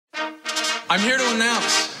I'm here to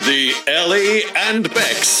announce the Ellie and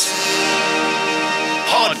Bex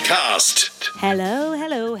podcast. Hello.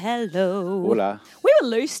 Hola. We were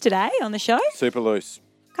loose today on the show. Super loose.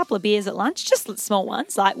 A couple of beers at lunch, just small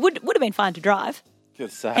ones. Like would have been fine to drive.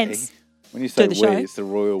 Just say, Hence, when you say do the we, show. it's the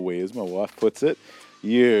royal we, as my wife puts it.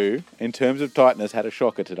 You, in terms of tightness, had a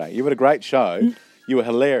shocker today. You had a great show. You were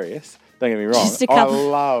hilarious. Don't get me wrong. Just a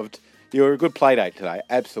couple- You were a good play date today,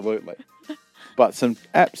 absolutely. But some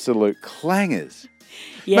absolute clangers.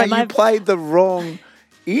 Yeah, Mate, you played the wrong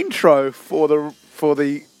intro for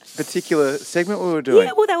the particular segment we were doing.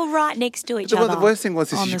 Yeah, well, they were right next to each other. The worst thing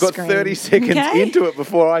was on you the got screen. 30 seconds Okay? into it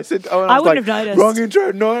before I said, I wouldn't have noticed. Wrong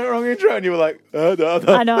intro, wrong intro. And you were like, no.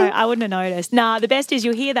 I know, I wouldn't have noticed. Nah, the best is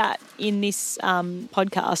you'll hear that in this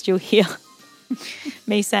podcast. You'll hear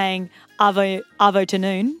me saying arvo to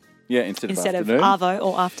noon Yeah, instead of afternoon. arvo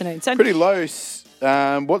or afternoon. So Pretty loose.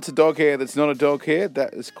 What's a dog hair that's not a dog hair?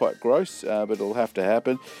 That is quite gross, but it'll have to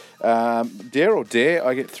happen. Dare or dare,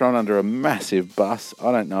 I get thrown under a massive bus.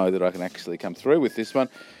 I don't know that I can actually come through with this one.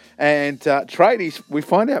 And tradies, we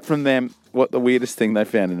find out from them what the weirdest thing they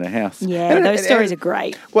found in their house. yeah, And those stories are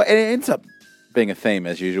great. Well, and it ends up being a theme,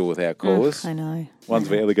 as usual, with our callers. I know. One's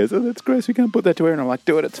where Ellie goes, oh, that's gross, we can't put that to her. And I'm like,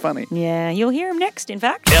 do it, it's funny. Yeah, you'll hear them next, in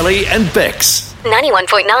fact. Ellie and Bex.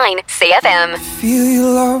 91.9 CFM. feel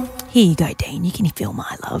your love. Here you go, Dean. You can feel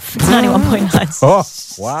my love. It's 91.9.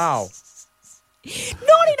 Oh, wow.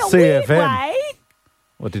 Not in a weird CFM. way.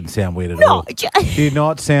 Well, it didn't sound weird at No. all. Did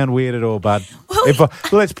not sound weird at all, bud. Well,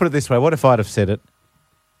 Let's put it this way. What if I'd have said it?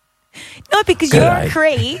 No, because you're a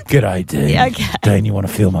creep. G'day, Dean. Okay. Dean, you want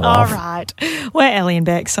to feel my All love? right. We're Ellie and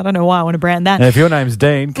Bex. I don't know why I want to brand that. Now, if your name's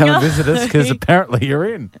Dean, come and No. visit us because apparently you're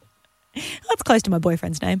in. That's close to my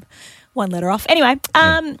boyfriend's name. One letter off. Anyway,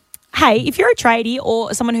 hey, if you're a tradie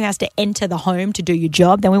or someone who has to enter the home to do your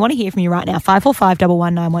job, then we want to hear from you right now. 545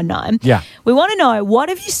 11919. Yeah. We want to know, what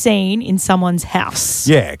have you seen in someone's house?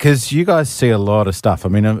 Yeah, because you guys see a lot of stuff. I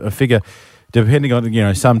mean, I figure, depending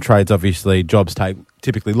on, some trades, obviously, jobs take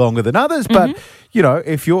typically longer than others. But,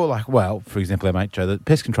 if you're like, well, for example, our mate Joe, the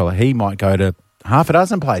pest controller, he might go to half a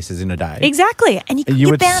dozen places in a day. Exactly. And You you're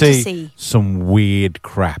would bound to see see. some weird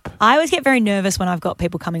crap. I always get very nervous when I've got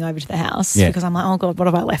people coming over to the house because I'm like, oh, God, what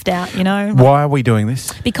have I left out, Why are we doing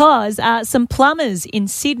this? Because some plumbers in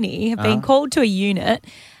Sydney have been called to a unit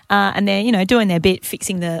and they're, doing their bit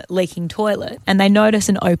fixing the leaking toilet, and they notice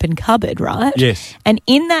an open cupboard, right? Yes. And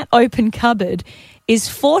in that open cupboard is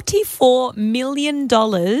 $44 million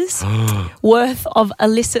worth of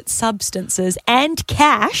illicit substances and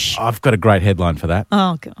cash. I've got a great headline for that.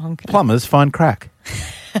 Oh, okay. Plumbers find crack.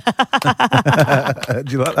 Do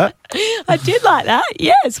you like that? I did like that.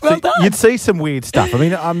 Yes, well done. You'd see some weird stuff. I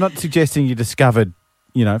mean, I'm not suggesting you discovered,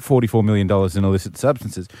 $44 million in illicit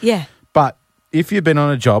substances. Yeah. But if you've been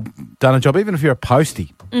on a job, done a job, even if you're a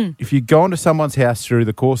postie, if you go into someone's house through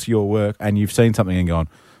the course of your work and you've seen something and gone,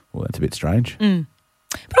 well, that's a bit strange.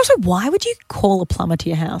 But also, why would you call a plumber to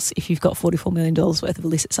your house if you've got $44 million worth of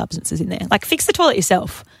illicit substances in there? Like, fix the toilet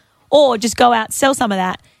yourself. Or just go out, sell some of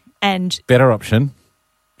that, and... Better option,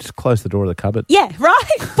 just close the door of the cupboard. Yeah, right?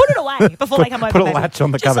 Put it away before they come over. Put a maybe. latch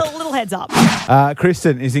on the just cupboard. Just a little heads up.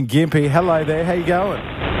 Kristen is in Gympie. Hello there. How you going?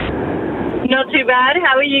 Not too bad.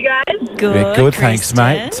 How are you guys? Good, Yeah, good, thanks, Kristen.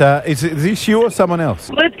 mate. Is this you or someone else?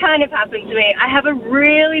 Well, it's kind of happened to me. I have a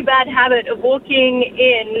really bad habit of walking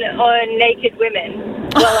in on naked women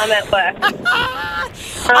while I'm at work.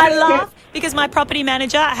 I laugh because my property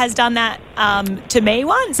manager has done that to me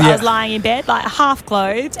once. Yeah. I was lying in bed, like half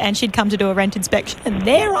clothed, and she'd come to do a rent inspection, and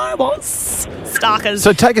there I was. Starkers.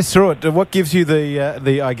 So take us through it. What gives you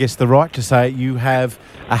the right to say you have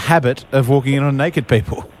a habit of walking in on naked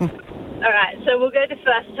people? All right, so we'll go to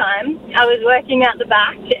first time. I was working out the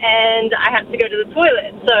back, and I had to go to the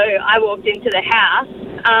toilet, so I walked into the house.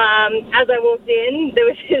 As I walked in, there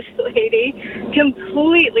was this lady,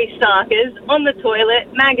 completely starkers, on the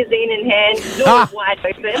toilet, magazine in hand, door wide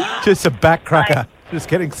open. Just a backcracker. Just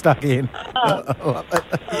getting stuck in.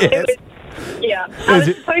 Yes. Yeah, I was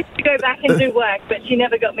supposed to go back and do work, but she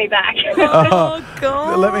never got me back. Oh,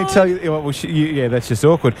 God. Let me tell you. Yeah, that's just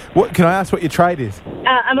awkward. What can I ask? What your trade is?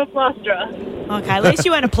 I'm a plasterer. Okay, at least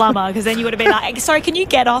you weren't a plumber, because then you would have been like, sorry, can you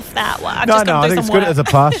get off that one? No, I think it's good as a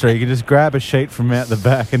plasterer. You can just grab a sheet from out the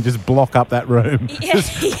back and just block up that room. Yeah,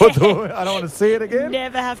 I don't want to see it again.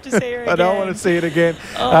 Never have to see her again. I don't want to see it again.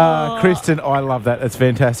 Kristen, I love that. That's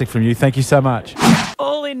fantastic from you. Thank you so much.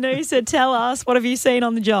 All in Noosa, tell us, what have you seen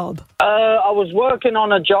on the job? I was working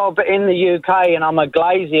on a job in the UK, and I'm a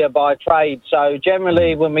glazier by trade. So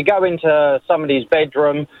generally, when we go into somebody's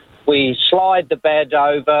bedroom, we slide the bed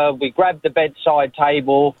over, we grab the bedside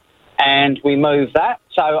table, and we moved that.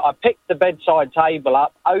 So I picked the bedside table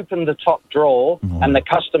up, opened the top drawer, and the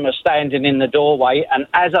customer standing in the doorway. And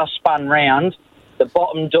as I spun round, the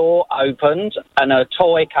bottom door opened and a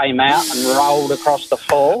toy came out and rolled across the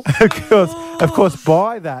floor. Of course,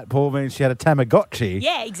 by that, Paul means she had a Tamagotchi.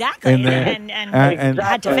 Yeah, exactly. In there. And Exactly.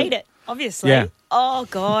 had to feed it, obviously. Yeah. Oh,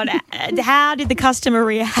 God. How did the customer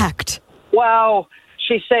react? Well,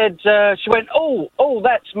 she said, she went, oh,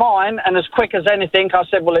 that's mine. And as quick as anything, I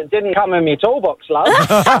said, well, it didn't come in my toolbox, love.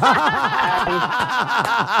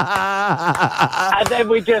 and then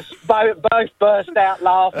we just both burst out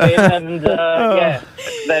laughing and,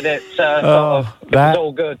 then it it was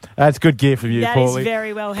all good. That's good gear from you, That is Paulie.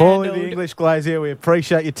 very well Paulie, handled. the English glazier, we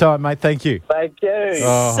appreciate your time, mate. Thank you. Thank you.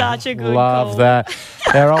 Such a good Love call. that.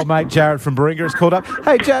 Our old mate Jared from Baringa has called up.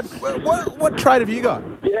 Hey, Jared, what trade have you got?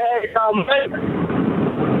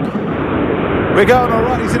 We're going all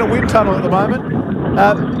right. He's in a wind tunnel at the moment.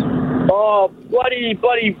 Bloody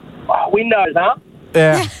windows, huh?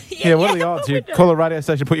 Yeah, what are the odds? You call a radio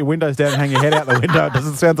station, put your windows down and hang your head out the window. It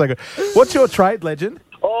doesn't sound so good. What's your trade, legend?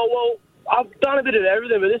 Oh, well, I've done a bit of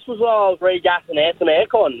everything, but this was while I was regassing some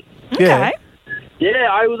aircon. Yeah. Yeah,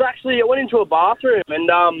 I went into a bathroom and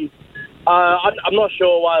I'm not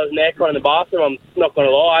sure why there was an aircon in the bathroom. I'm not going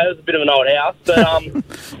to lie. It was a bit of an old house, but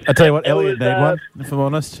I tell you what, Elliot was, need one, if I'm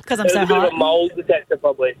honest. Because I'm it was so a bit of hot. a mould detector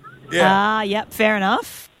probably. Yep, fair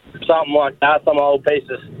enough. Something like that, some old piece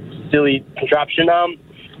of silly contraption.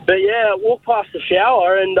 But yeah, I walked past the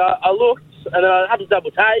shower and I looked and I had to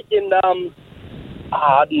double take and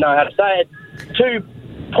I didn't know how to say it. 2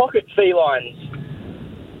 pocket felines.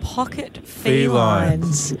 Pocket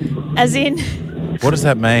felines. As in... What does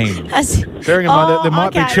that mean? As, Bearing in mind that there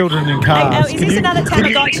might be okay. children in cars. Is this another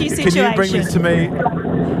Tamagotchi situation? Can you bring this to me?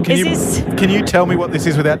 Can you tell me what this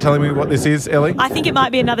is without telling me what this is, Ellie? I think it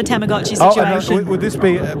might be another Tamagotchi Oh, situation. and would this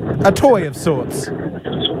be a toy of sorts?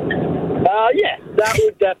 Yeah, that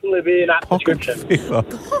would definitely be an apt description.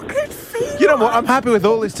 Pocket feline. You know what? I'm happy with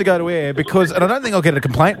all this to go to air because, and I don't think I'll get a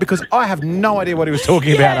complaint because I have no idea what he was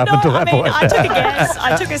talking about up until that point. I took a guess.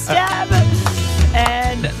 I took a stab.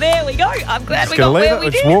 And there we go. I'm glad we got Gonna leave where it. we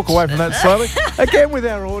Let's did. walk away from that slowly. Again with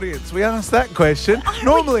our audience, we asked that question.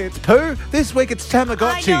 Normally it's poo. This week it's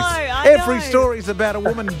Tamagotchis. I Every know. story's about a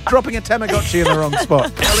woman dropping a Tamagotchi in the wrong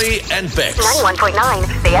spot. Ellie and Bex. 91.9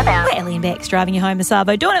 CFM. We're Ellie and Bex driving you home to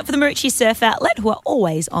Sabo, doing it for the Marucci Surf Outlet, who are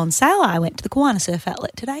always on sale. I went to the Kiwana Surf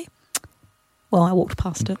Outlet today. Well, I walked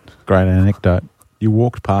past it. Great anecdote. You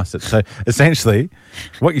walked past it. So essentially,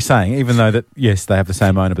 what you're saying, even though that yes, they have the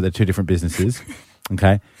same owner, but they're two different businesses.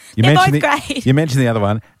 Okay, They're both the, great. You mentioned the other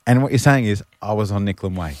one, and what you're saying is, I was on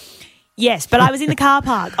Nicklin Way. Yes, but I was in the car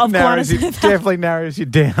park of Kiwana Narrows you, Surf Outlet. definitely narrows you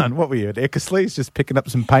down. What were you at Eckersley's, just picking up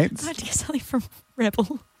some paints? I had to get something from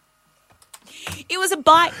Rebel. It was a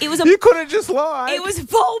bike. It was a. You could have just lied. It was a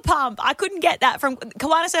ball pump. I couldn't get that from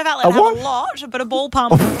Kiwana Surf Outlet. A Have what? a lot, but a ball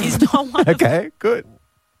pump is not one. Of them. Okay, good.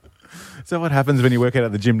 So what happens when you work out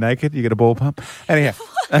at the gym naked? You get a ball pump. Anyhow,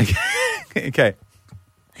 okay.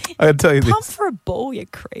 I got to tell you Pump this. for a ball, you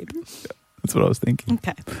creep. That's what I was thinking.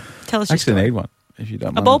 Okay, tell us I your actually story. need one if you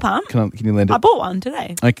don't mind. ball pump? Can you lend it? I bought one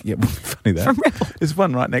today. Okay, yeah, funny that. From Rebel. There's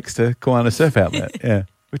one right next to Kiwana Surf Outlet, yeah,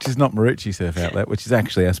 which is not Marucci Surf Outlet, which is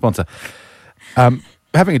actually our sponsor.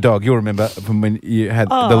 Having a dog, you'll remember from when you had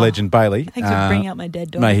the legend Bailey. Thanks for bringing up my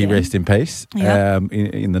dead dog. May he again. rest in peace. Yeah.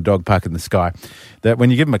 In the dog park in the sky, that when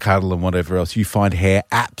you give him a cuddle and whatever else, you find hair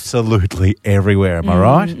absolutely everywhere. Am I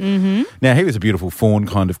right? Mm-hmm. Now he was a beautiful fawn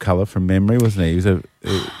kind of colour from memory, wasn't he? He was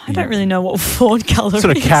I don't really know what fawn colour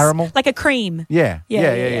Sort of is. caramel? Like a cream. Yeah.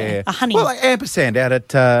 Yeah. A honey. Well, like ampersand out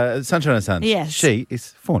at Sunshine and Sons. Yes. She is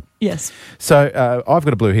fawn. Yes. So I've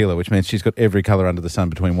got a blue heeler, which means she's got every colour under the sun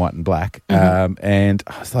between white and black. Mm-hmm. And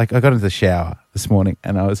I was like, I got into the shower this morning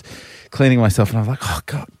and I was cleaning myself and I was like, oh,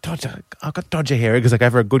 God, Dodger, I've got Dodger hair because I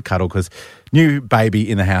gave her a good cuddle because new baby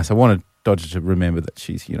in the house. I wanted Dodger to remember that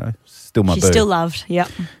she's, still my She's boo. still loved. Yep.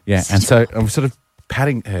 Yeah, and so I'm sort of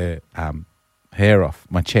patting her hair off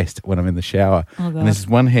my chest when I'm in the shower. Oh, God. And there's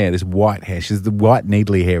one hair, this white hair. The white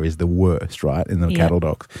needly hair is the worst, right, in the Yeah. cattle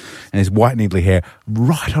dogs. And there's white needly hair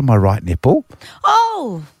right on my right nipple.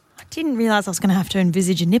 Oh, I didn't realise I was going to have to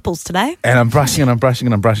envisage your nipples today. And I'm brushing and I'm brushing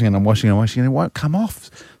and I'm brushing and I'm washing and washing and it won't come off.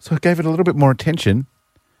 So I gave it a little bit more attention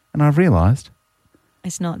and I realised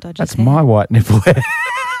It's not Dodger's that's hair. my white nipple hair.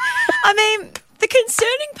 I mean, the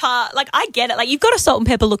concerning part, I get it. You've got a salt and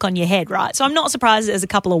pepper look on your head, right? So I'm not surprised that there's a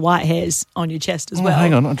couple of white hairs on your chest as well.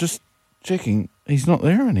 Hang on, I'm just checking. He's not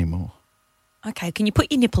there anymore. Okay, can you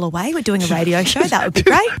put your nipple away? We're doing a radio show. That would be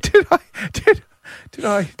great. Did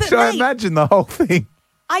I But imagine the whole thing?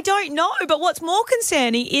 I don't know, but what's more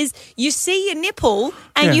concerning is you see your nipple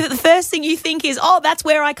and the first thing you think is, oh, that's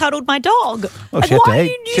where I cuddled my dog. Well, Like, she had why to are eat.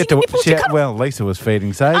 you using your nipples to cuddle? Well, Lisa was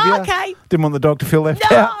feeding Xavier. Oh, okay. Didn't want the dog to feel left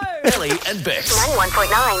No. out. Ellie and Bex.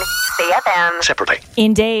 91.9 CFM. Separately.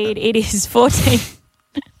 Indeed, it is 14.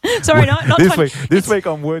 Sorry, not This 20. week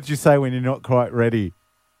on words you say when you're not quite ready.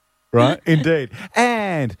 Right? Indeed.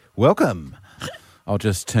 And welcome. I'll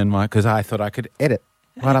just turn because I thought I could edit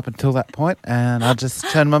right up until that point, and I'll just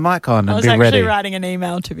turn my mic on I and was be actually ready. writing an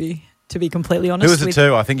email to be completely honest. Who is it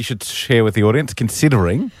to? I think you should share with the audience,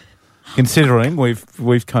 considering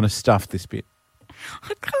we've kind of stuffed this bit.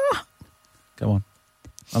 Go on.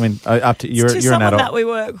 I mean, up to you're to an someone adult. that we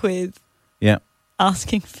work with Yeah.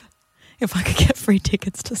 asking if I could get free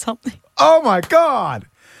tickets to something. Oh my God!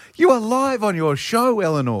 You are live on your show,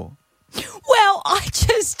 Eleanor. Well, I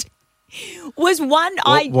just was one.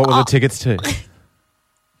 What were the tickets to?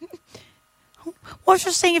 I was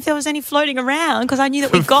just seeing if there was any floating around because I knew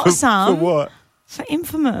that we got some. For what? For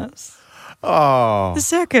Infamous. Oh. The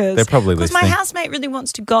circus. They're probably because my listening. housemate really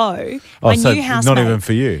wants to go. Oh, my so new housemate. not even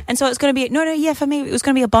for you. And so it's going to be for me it was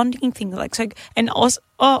going to be a bonding thing. Like so, and also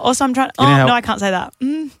I'm trying. You know how- No, I can't say that.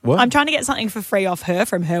 What? I'm trying to get something for free off her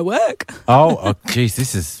from her work. Oh, geez,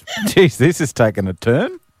 this is taking a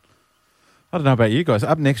turn. I don't know about you guys.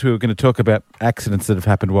 Up next, we were going to talk about accidents that have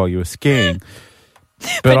happened while you were skiing.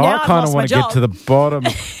 But now I I've kind of lost want to my get to the bottom.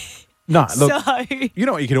 No, look, So you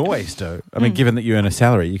know what you can always do? I mean, given that you earn a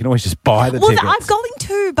salary, you can always just buy the well, tickets. I'm going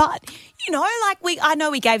to, but I know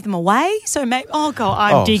we gave them away, so maybe. Oh God,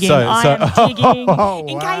 I'm digging. I'm digging. Oh,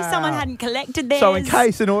 in case someone wow. hadn't collected theirs. So in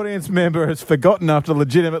case an audience member has forgotten after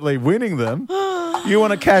legitimately winning them, you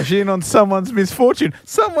want to cash in on someone's misfortune,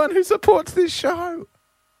 someone who supports this show.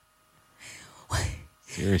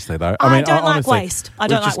 Seriously, though. I don't like honestly, waste. I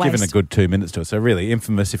don't we've just like given a waste. good 2 minutes to it. So really,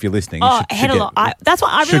 Infamous, if you're listening, you Oh, should head a get, lot. That's why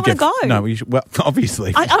I really should want to go. No, you should, well,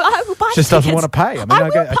 obviously. I will buy just doesn't want tickets. to pay. I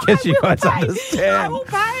mean, I guess you guys understand. I will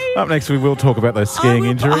pay. Up next, we will talk about those skiing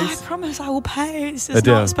injuries. I promise I will pay. This is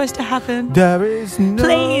Adele. not supposed to happen. There is no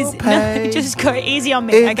Please, pay no, just go easy on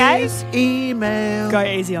me, in okay? this email. Go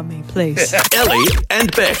easy on me, please. Ellie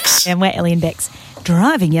and Bex. And we're Ellie and Bex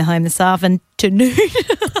driving you home this afternoon.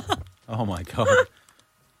 Oh, my God.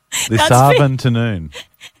 This That's afternoon.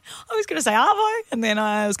 I was going to say arvo, and then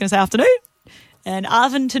I was going to say afternoon, and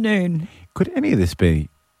afternoon. Could any of this be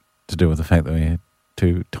to do with the fact that we had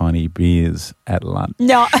 2 tiny beers at lunch?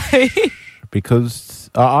 No. Because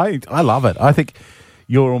I love it. I think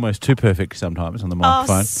you're almost too perfect sometimes on the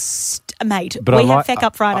microphone. Mate, But we I have like- Feck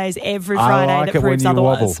Up Fridays every I Friday like that it when proves you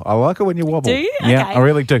otherwise. wobble. I like it when you wobble. Do you? Yeah, Okay. I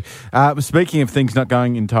really do. Speaking of things not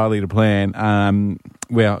going entirely to plan,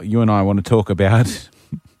 well, you and I want to talk about,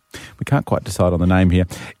 we can't quite decide on the name here,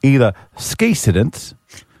 either ski-cidents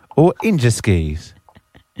or inja-skis.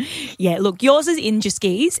 Yeah, look, yours is Inja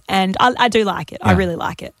Skis, and I do like it. I Yeah. really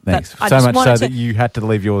like it. Thanks. But I So just much so wanted that you had to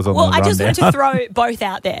leave yours on Well, the I rundown. just wanted to throw both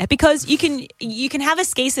out there because you can have a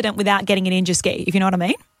ski incident without getting an Inja ski, if you know what I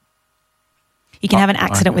mean. You can have an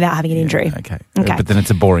accident without having an injury. Okay. Okay. But then it's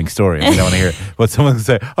a boring story. I don't want to hear it. Well, someone can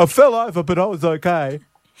say, I fell over, but I was okay.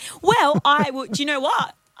 Well, I will. Do you know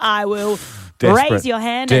what? I will Desperate. raise your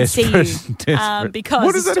hand and see you. Desperate. Because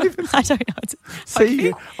What does that even I don't know. It's See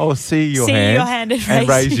you. Oh, see your See hand. your hand and and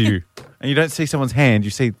raise raise you. And you don't see someone's hand, you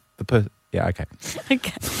see the person. Yeah, okay.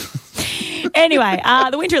 Okay. Anyway,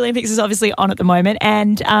 the Winter Olympics is obviously on at the moment,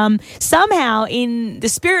 and somehow, in the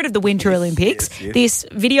spirit of the Winter Olympics, yes. this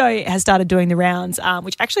video has started doing the rounds,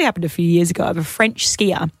 which actually happened a few years ago, of a French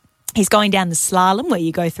skier. He's going down the slalom where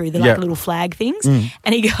you go through the Yeah. little flag things,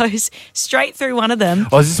 and he goes straight through one of them.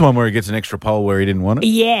 Oh, is this the one where he gets an extra pole where he didn't want it?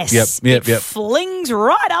 Yes, Yep. it flings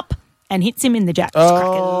right up and hits him in the jack crackers.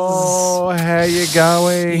 Oh, how you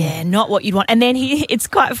going? Yeah, not what you'd want. And then it's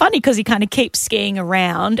quite funny because he kind of keeps skiing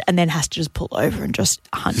around and then has to just pull over and just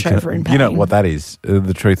hunch over in pain. You know what that is?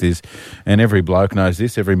 The truth is, and every bloke knows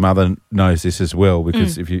this, every mother knows this as well,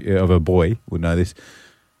 because if you of a boy would know this,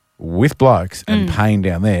 with blokes and pain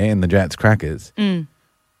down there in the Jats crackers,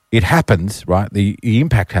 it happens, right? The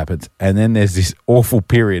impact happens, and then there's this awful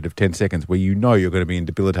period of 10 seconds where you know you're going to be in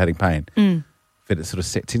debilitating pain. But it sort of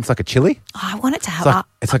sets in. It's like a chili. I want it to happen.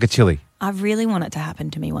 It's like a chili. I really want it to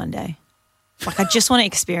happen to me one day. Like, I just want to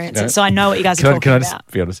experience it so I know what you guys are talking Can I about.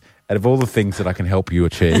 just be honest? Out of all the things that I can help you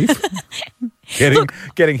achieve,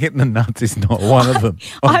 getting hit in the nuts is not one of them.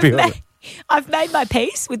 I've made my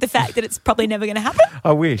peace with the fact that it's probably never going to happen.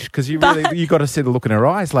 I wish, because you got to see the look in her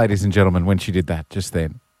eyes, ladies and gentlemen, when she did that just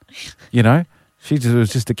then. You know,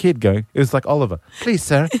 was just a kid going. It was like Oliver. Please,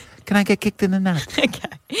 sir, can I get kicked in the nuts?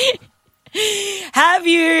 Okay. Have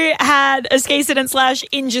you had a ski incident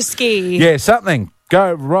 / injure ski? Yeah, something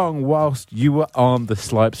go wrong whilst you were on the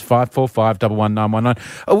slopes?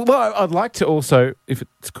 545-11919. Well, I'd like to also, if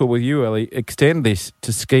it's cool with you, Ellie, extend this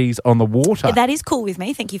to skis on the water. That is cool with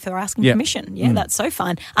me. Thank you for asking Yeah. permission. Yeah, that's so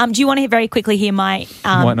fun. Do you want to very quickly hear my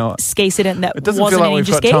Why not? ski incident that It doesn't wasn't feel like an we've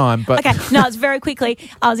ninja got ski? time, but- Okay, no, it's very quickly.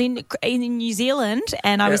 I was in New Zealand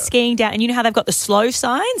and I was skiing down, and you know how they've got the slow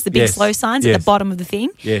signs, the big Yes. slow signs at Yes. the bottom of the thing?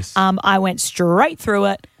 Yes. I went straight through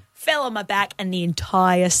it, fell on my back, and the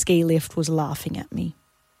entire ski lift was laughing at me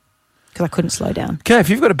because I couldn't slow down. Okay, if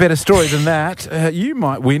you've got a better story than that, you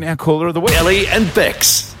might win our Caller of the Week. Ellie and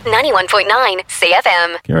Bex. 91.9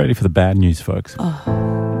 CFM. Get ready for the bad news, folks.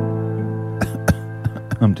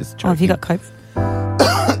 I'm just joking. Oh, have you got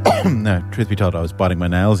COVID? No, truth be told, I was biting my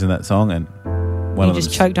nails in that song, and one You of just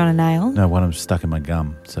them's- choked on a nail? No, one of them's stuck in my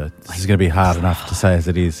gum. So this is going to be hard enough to say as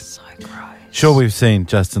it is. So gross. Sure, we've seen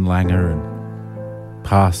Justin Langer and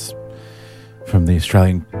pass from the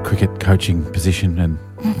Australian cricket coaching position, and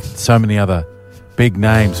so many other big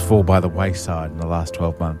names fall by the wayside in the last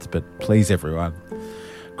 12 months. But please, everyone,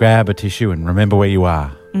 grab a tissue and remember where you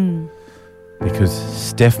are. Because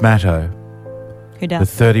Steph Matto, Who the does?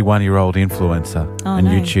 31-year-old influencer Oh, and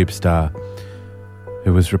no. YouTube star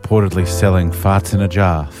who was reportedly selling farts in a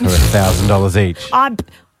jar for $1,000 each.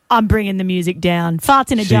 I'm bringing the music down.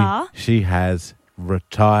 Farts in a jar. She has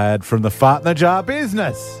retired from the fart in a jar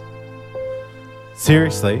business.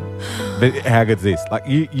 Seriously, but how good's this? Like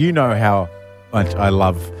you know how much I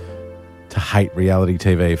love to hate reality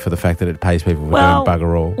TV for the fact that it pays people for Well, doing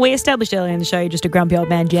bugger all. we established earlier in the show you're just a grumpy old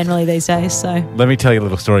man generally these days, so... Let me tell you a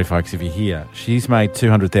little story, folks. If you're here, she's made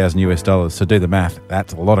 $200,000 US. So do the math.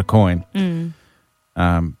 That's a lot of coin.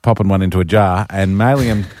 Popping one into a jar and mailing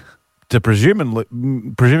them to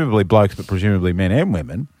presumably blokes, but presumably men and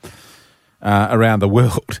women around the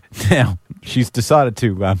world. Now she's decided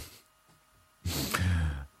to.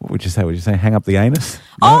 What would you say? Would you say hang up the anus?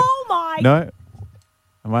 No? Oh my... No.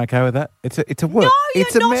 Am I okay with that? It's a word. No,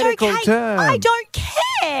 it's you're a not medical okay. term. I don't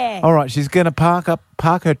care. All right, she's going to park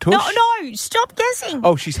her tush. No, stop guessing.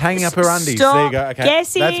 Oh, she's hanging up her undies. Stop There you go. Okay,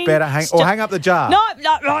 guessing. that's better. Hang up the jar.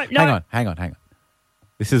 No. Hang on.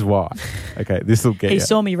 This is why. Okay, this will get He you.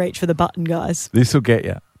 saw me reach for the button, guys. This will get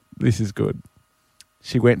you. This is good.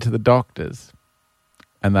 She went to the doctors,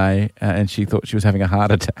 and and she thought she was having a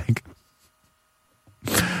heart attack.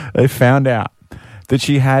 They found out that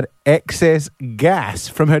she had excess gas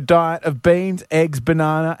from her diet of beans, eggs,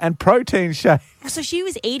 banana, and protein shakes. So she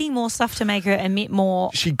was eating more stuff to make her emit more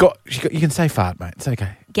She got. You can say fart, mate. It's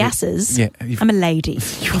okay. gases. Yeah. I'm a lady.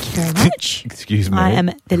 Thank you very much. Excuse me. I am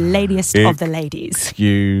the ladiest of the ladies.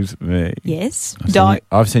 Excuse me. Yes.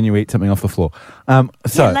 I've seen you eat something off the floor.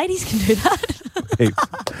 So Yeah, ladies can do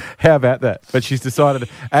that. how about that? But she's decided,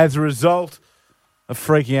 as a result of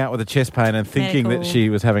freaking out with a chest pain and thinking that Medical. she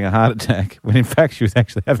was having a heart attack, when in fact she was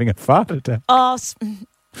actually having a fart attack. Oh,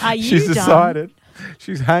 are you She's done? decided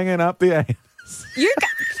she's hanging up the anus. You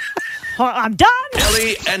Oh, I'm done.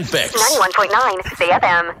 Ellie and Bex. 91.9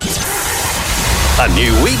 CFM. A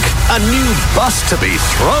new week, a new bus to be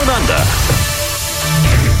thrown under.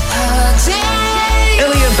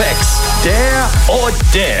 Ellie and Bex, dare or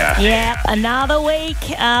dare? Yeah, another week.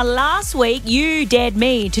 Last week, you dared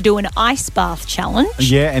me to do an ice bath challenge.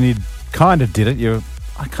 Yeah, and you kind of did it.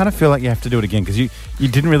 I kind of feel like you have to do it again because you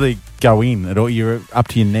didn't really go in at all. You were up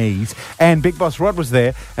to your knees. And Big Boss Rod was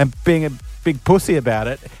there and being a big pussy about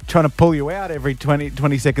it, trying to pull you out every 20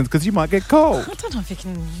 seconds because you might get cold. I don't know if you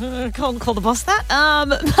can call the boss that.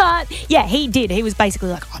 But yeah, he did. He was basically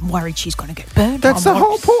like, I'm worried she's going to get burned. That's I'm the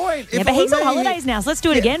worried." whole point. Yeah, If but it he's were on me- holidays now, so let's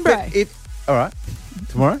do it again, bro. All right.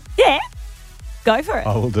 Tomorrow? Yeah, go for it.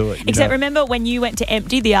 I will do it. Except remember when you went to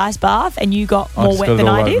empty the ice bath and you got I more just wet got it than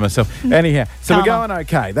all I over did? myself. Anyhow, so we're Karma. going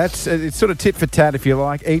okay. That's it's sort of tit for tat, if you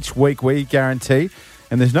like. Each week we guarantee,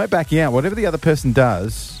 and there's no backing out. Whatever the other person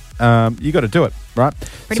does, you got to do it, right?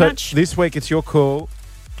 Pretty much. This week it's your call.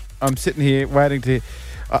 I'm sitting here waiting to.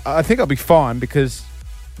 I think I'll be fine because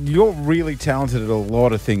you're really talented at a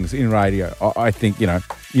lot of things in radio. I think you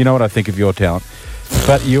know what I think of your talent.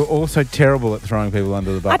 But you're also terrible at throwing people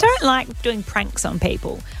under the bus. I don't like doing pranks on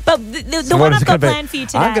people. But the So one what is I've it gonna got be? planned for you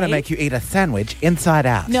today... I'm going to make you eat a sandwich inside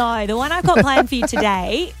out. No, the one I've got planned for you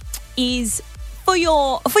today is for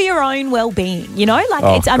your own well-being, you know? Like,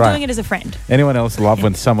 Oh, I'm great. doing it as a friend. Anyone else love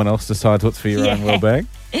when someone else decides what's for your own Yeah. well-being?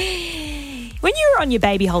 When you were on your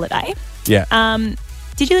baby holiday, Yeah.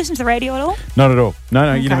 did you listen to the radio at all? Not at all.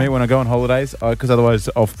 No. You know Okay. me, when I go on holidays, because otherwise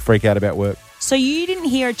I'll freak out about work. So you didn't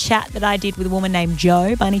hear a chat that I did with a woman named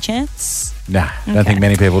Jo by any chance? Nah, don't Okay. think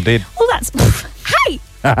many people did. Well, that's... Hey!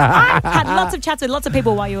 I had lots of chats with lots of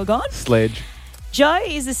people while you were gone. Sledge. Jo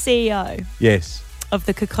is the CEO Yes. of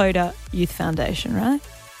the Kokoda Youth Foundation, right?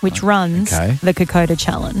 Which runs the Kokoda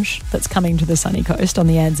Challenge that's coming to the sunny coast on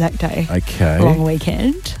the Anzac Day long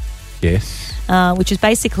weekend. Yes. Which is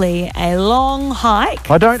basically a long hike.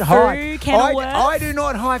 I don't through hike. Kenilworth. I do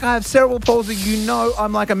not hike. I have cerebral palsy. You know,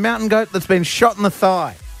 I'm like a mountain goat that's been shot in the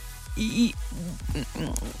thigh.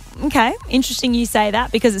 Okay, interesting you say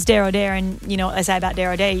that because it's Dare or Dare, and you know what they say about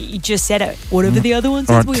Dare or Dare. You just said it. Whatever the other one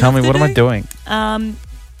says, All right, tell me, what am I doing?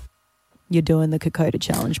 You're doing the Kokoda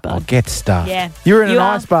Challenge, bud. I'll get stuffed. Yeah. You're in an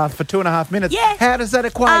are. ice bath for 2.5 minutes. Yeah. How does that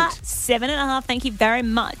equate? 7.5. Thank you very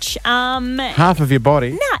much. Half of your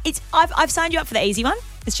body. Nah, I've signed you up for the easy one.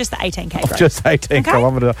 It's just the 18K group. Just 18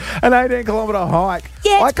 kilometre. An 18 kilometre hike.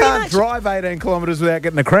 Yeah, I it's pretty can't much- drive 18 kilometres without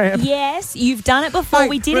getting a cramp. Yes, you've done it before. Mate,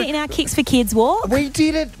 we did it in our Kicks for Kids walk. We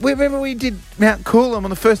did it. Remember we did Mount Coolum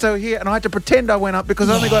on the first day we were here, and I had to pretend I went up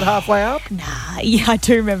because I only got halfway up. Yeah, I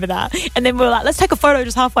do remember that. And then we were like, let's take a photo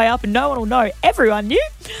just halfway up and no one will know. Everyone knew.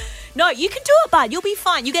 No, you can do it, bud. You'll be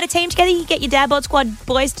fine. You get a team together, you get your Dad Bod Squad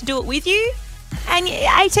boys to do it with you, and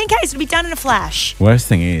 18Ks will be done in a flash. Worst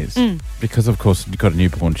thing is, because of course you've got a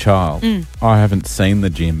newborn child, I haven't seen the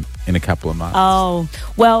gym in a couple of months. Oh,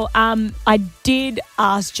 well, I did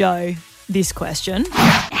ask Joe this question.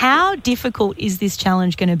 How difficult is this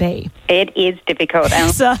challenge going to be? It is difficult.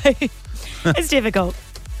 So, it's difficult.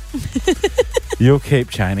 You'll keep,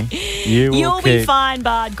 Cheney. You'll be fine,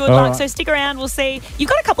 bud. Good All luck. right. So stick around. We'll see. You've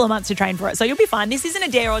got a couple of months to train for it, so you'll be fine. This isn't a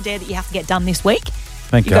Dare or Dare that you have to get done this week.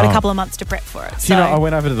 Thank You've got a God. couple of months to prep for it. You know, I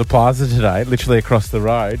went over to the plaza today, literally across the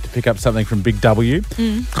road, to pick up something from Big W.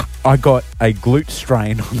 I got a glute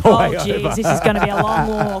strain on the way over. This is going to be a long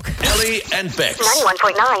walk. Ellie and Bex.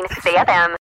 91.9 CFM.